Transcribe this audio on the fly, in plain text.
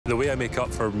The way I make up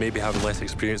for maybe having less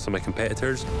experience than my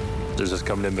competitors is just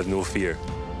coming in with no fear.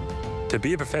 To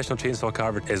be a professional chainsaw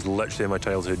carver is literally my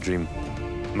childhood dream.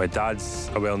 My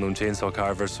dad's a well-known chainsaw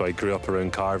carver, so I grew up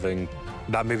around carving.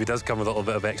 That maybe does come with a little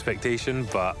bit of expectation,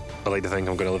 but I like to think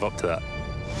I'm going to live up to that.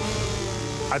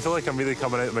 I feel like I'm really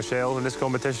coming out of my shell in this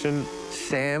competition.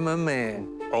 Sam, a man.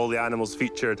 All the animals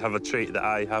featured have a trait that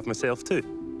I have myself too.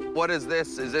 What is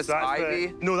this? Is this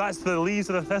ivy? No, that's the leaves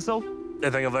of the thistle. The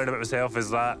thing I've learned about myself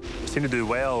is that I seem to do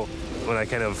well when I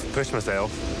kind of push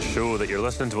myself, show that you're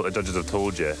listening to what the judges have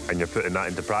told you and you're putting that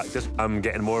into practice. I'm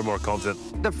getting more and more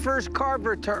confident. The first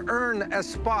carver to earn a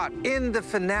spot in the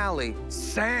finale,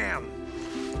 Sam.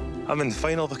 I'm in the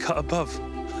final, but cut above.